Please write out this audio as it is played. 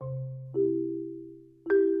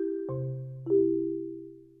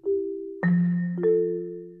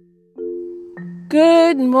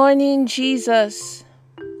Good morning, Jesus.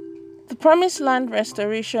 The Promised Land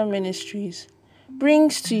Restoration Ministries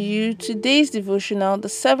brings to you today's devotional, the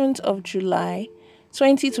 7th of July,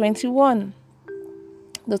 2021.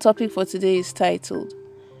 The topic for today is titled,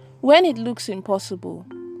 When It Looks Impossible,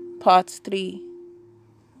 Part 3.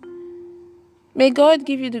 May God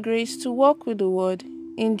give you the grace to walk with the Word,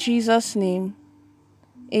 in Jesus' name.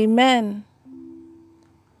 Amen.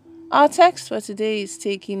 Our text for today is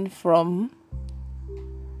taken from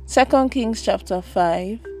 2 Kings chapter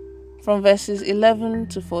 5, from verses 11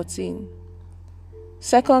 to 14.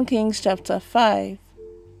 2 Kings chapter 5,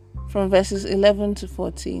 from verses 11 to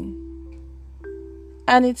 14.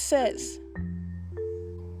 And it says,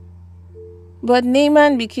 But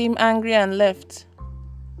Naaman became angry and left.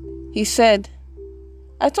 He said,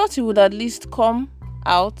 I thought he would at least come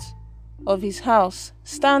out of his house,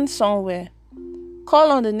 stand somewhere,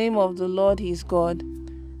 call on the name of the Lord his God,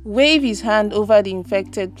 wave his hand over the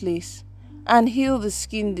infected place, and heal the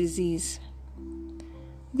skin disease.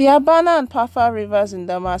 The Abana and Papha rivers in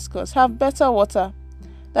Damascus have better water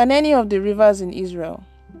than any of the rivers in Israel.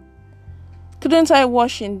 Couldn't I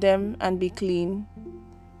wash in them and be clean?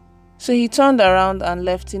 So he turned around and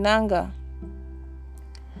left in anger.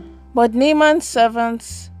 But Naaman's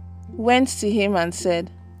servants went to him and said,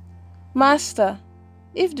 Master,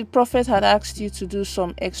 if the prophet had asked you to do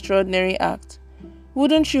some extraordinary act,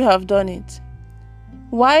 wouldn't you have done it?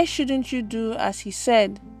 Why shouldn't you do as he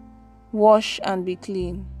said, wash and be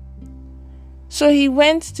clean? So he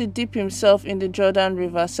went to dip himself in the Jordan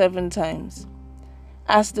River 7 times,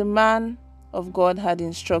 as the man of God had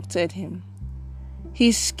instructed him.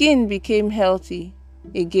 His skin became healthy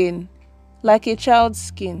again, like a child's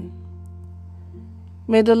skin.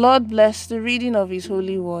 May the Lord bless the reading of his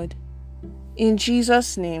holy word. In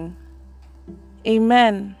Jesus' name,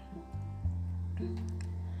 amen.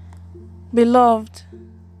 Beloved,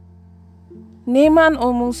 Naaman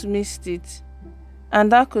almost missed it, and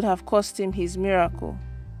that could have cost him his miracle.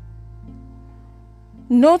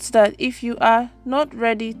 Note that if you are not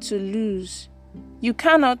ready to lose, you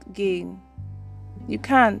cannot gain. You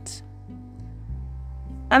can't.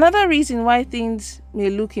 Another reason why things may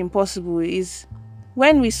look impossible is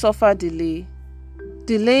when we suffer delay.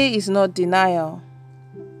 Delay is not denial.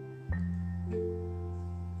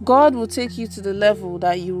 God will take you to the level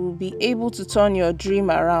that you will be able to turn your dream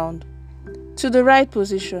around to the right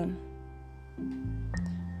position.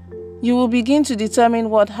 You will begin to determine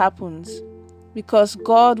what happens because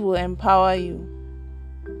God will empower you.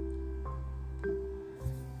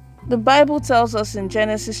 The Bible tells us in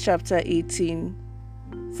Genesis chapter 18,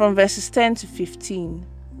 from verses 10 to 15,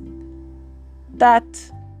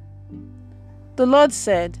 that the Lord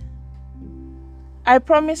said, I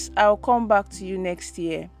promise I'll come back to you next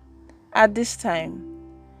year at this time,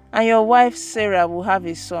 and your wife Sarah will have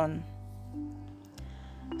a son.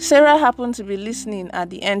 Sarah happened to be listening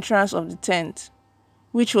at the entrance of the tent,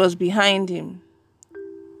 which was behind him.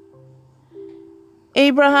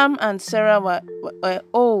 Abraham and Sarah were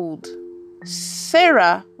old.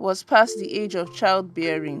 Sarah was past the age of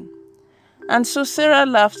childbearing, and so Sarah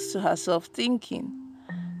laughed to herself, thinking,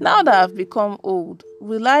 now that I've become old,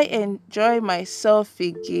 will I enjoy myself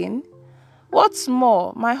again? What's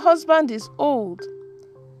more, my husband is old.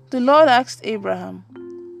 The Lord asked Abraham,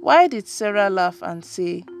 why did Sarah laugh and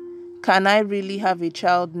say, can I really have a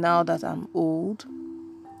child now that I'm old?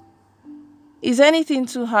 Is anything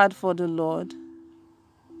too hard for the Lord?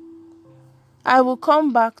 I will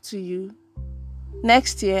come back to you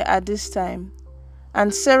next year at this time,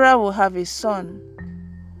 and Sarah will have a son,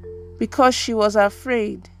 because she was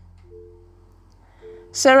afraid.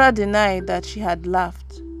 Sarah denied that she had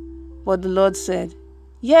laughed, but the Lord said,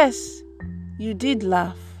 yes, you did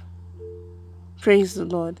laugh. Praise the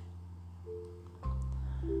Lord.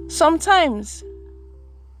 Sometimes,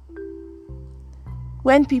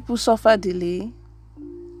 when people suffer delay,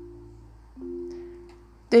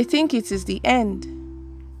 they think it is the end.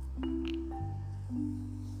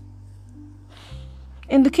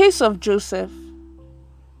 In the case of Joseph,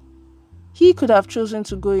 he could have chosen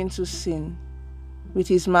to go into sin with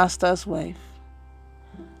his master's wife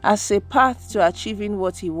as a path to achieving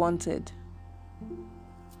what he wanted.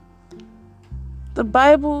 The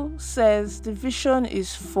Bible says the vision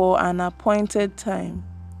is for an appointed time.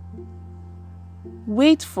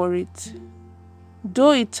 Wait for it,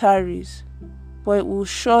 though it tarries, but it will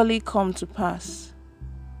surely come to pass.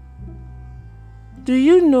 Do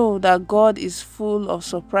you know that God is full of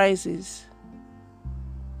surprises?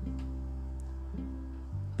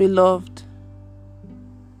 Beloved,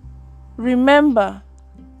 remember,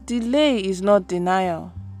 delay is not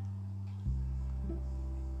denial.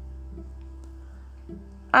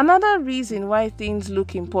 Another reason why things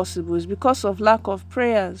look impossible is because of lack of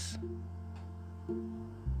prayers.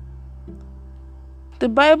 The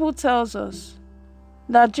Bible tells us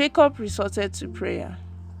that Jacob resorted to prayer.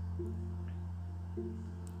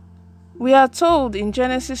 We are told in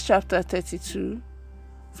Genesis chapter 32,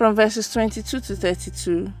 from verses 22 to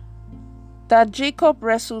 32, that Jacob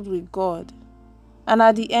wrestled with God, and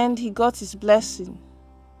at the end he got his blessing.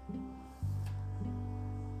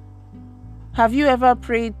 Have you ever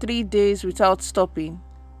prayed 3 days without stopping?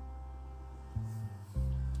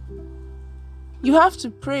 You have to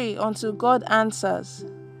pray until God answers.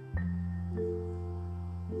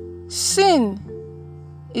 Sin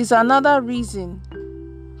is another reason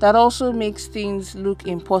that also makes things look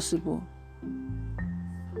impossible.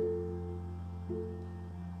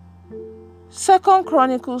 2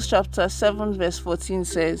 Chronicles chapter 7 verse 14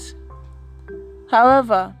 says,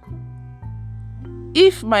 "However,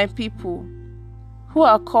 if my people who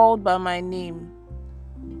are called by my name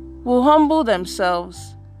will humble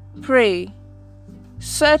themselves, pray,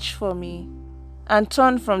 search for me, and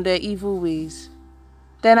turn from their evil ways,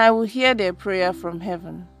 then I will hear their prayer from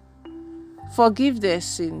heaven, forgive their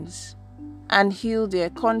sins, and heal their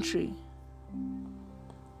country."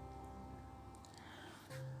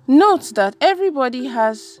 Note that everybody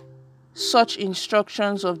has such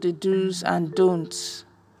instructions of the do's and don'ts.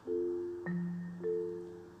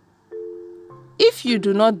 If you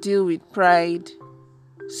do not deal with pride,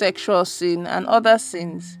 sexual sin, and other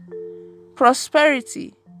sins,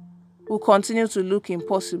 prosperity will continue to look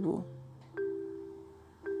impossible.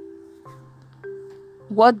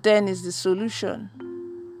 What then is the solution?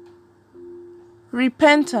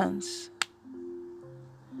 Repentance.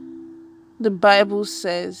 The Bible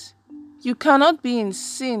says, you cannot be in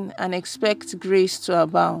sin and expect grace to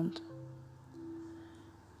abound.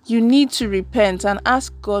 You need to repent and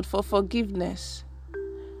ask God for forgiveness.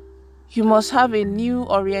 You must have a new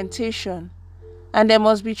orientation, and there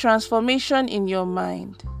must be transformation in your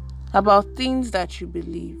mind about things that you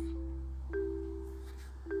believe.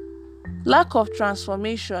 Lack of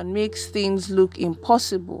transformation makes things look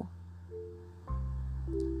impossible.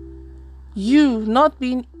 You not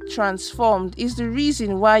being transformed is the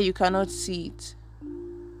reason why you cannot see it.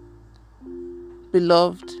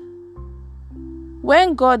 Beloved,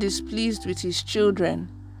 when God is pleased with his children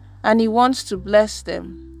and he wants to bless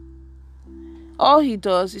them, all he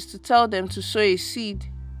does is to tell them to sow a seed.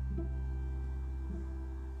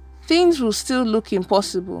 Things will still look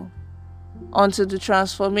impossible until the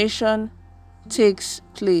transformation takes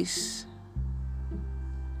place.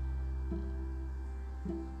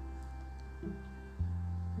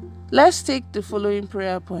 Let's take the following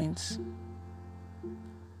prayer points.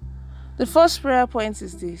 The first prayer point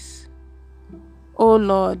is this: Oh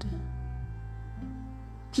Lord,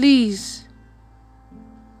 please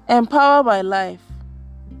empower my life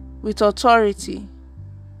with authority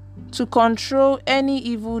to control any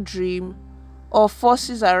evil dream or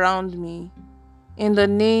forces around me in the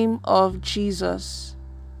name of Jesus.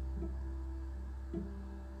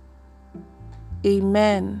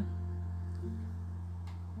 Amen.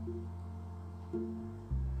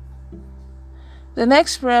 The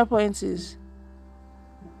next prayer point is,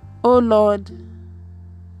 Oh Lord,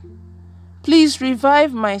 please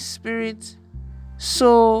revive my spirit,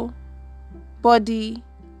 soul, body,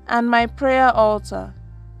 and my prayer altar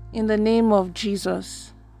in the name of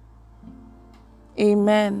Jesus.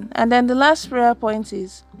 Amen. And then the last prayer point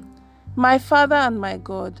is, my Father and my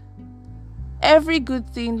God, every good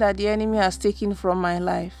thing that the enemy has taken from my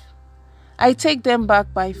life, I take them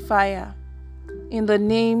back by fire in the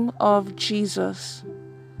name of Jesus.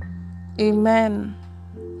 Amen.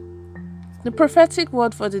 The prophetic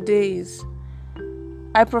word for the day is,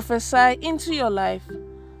 I prophesy into your life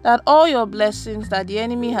that all your blessings that the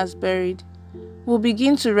enemy has buried will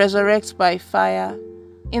begin to resurrect by fire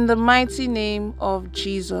in the mighty name of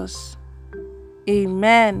Jesus.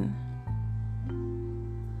 Amen.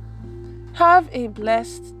 Have a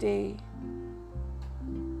blessed day.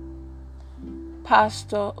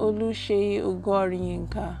 Pastor Oluseyi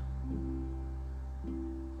Ogoryinka.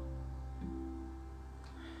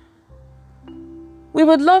 We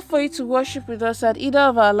would love for you to worship with us at either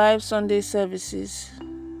of our live Sunday services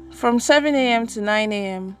from 7 a.m. to 9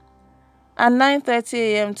 a.m. and 9:30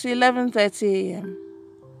 a.m. to 11:30 a.m.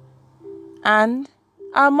 and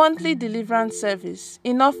our monthly deliverance service,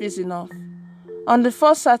 Enough is Enough, on the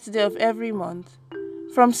first Saturday of every month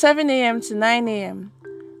from 7 a.m. to 9 a.m.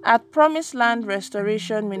 at Promised Land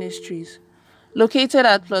Restoration Ministries, located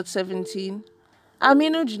at Plot 17,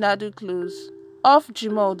 Aminu Jinadu Close, off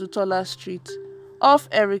Jimoh Odutola Street, off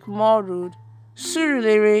Eric Moore Road,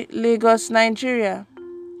 Surulere, Lagos, Nigeria.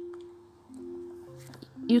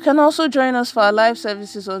 You can also join us for our live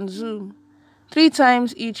services on Zoom 3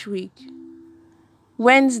 times each week.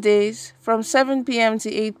 Wednesdays from 7 p.m. to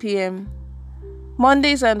 8 p.m.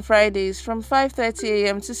 Mondays and Fridays from 5:30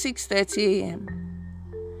 a.m. to 6:30 a.m.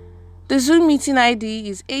 The Zoom meeting ID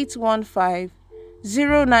is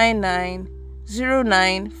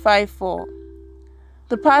 815-099-0954.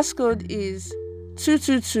 The passcode is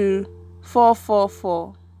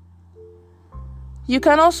 222444. You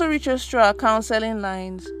can also reach us through our counseling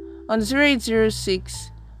lines on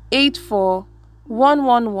 0806 84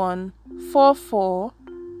 111 44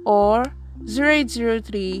 or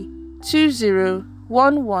 0803 20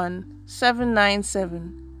 11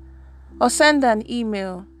 797, or send an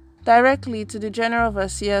email directly to the General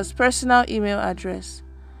Overseer's personal email address,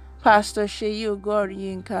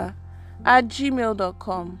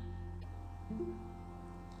 pastorseyiogoryinka@gmail.com.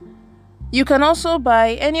 You can also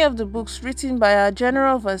buy any of the books written by our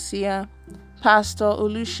General Overseer, Pastor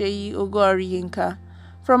Oluseyi Ogoryinka,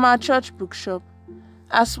 from our church bookshop,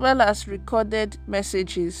 as well as recorded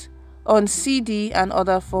messages on CD and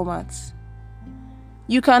other formats.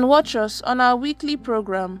 You can watch us on our weekly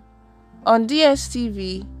program on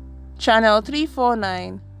DSTV, channel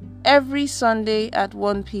 349, every Sunday at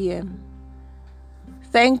 1 p.m.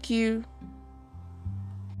 Thank you.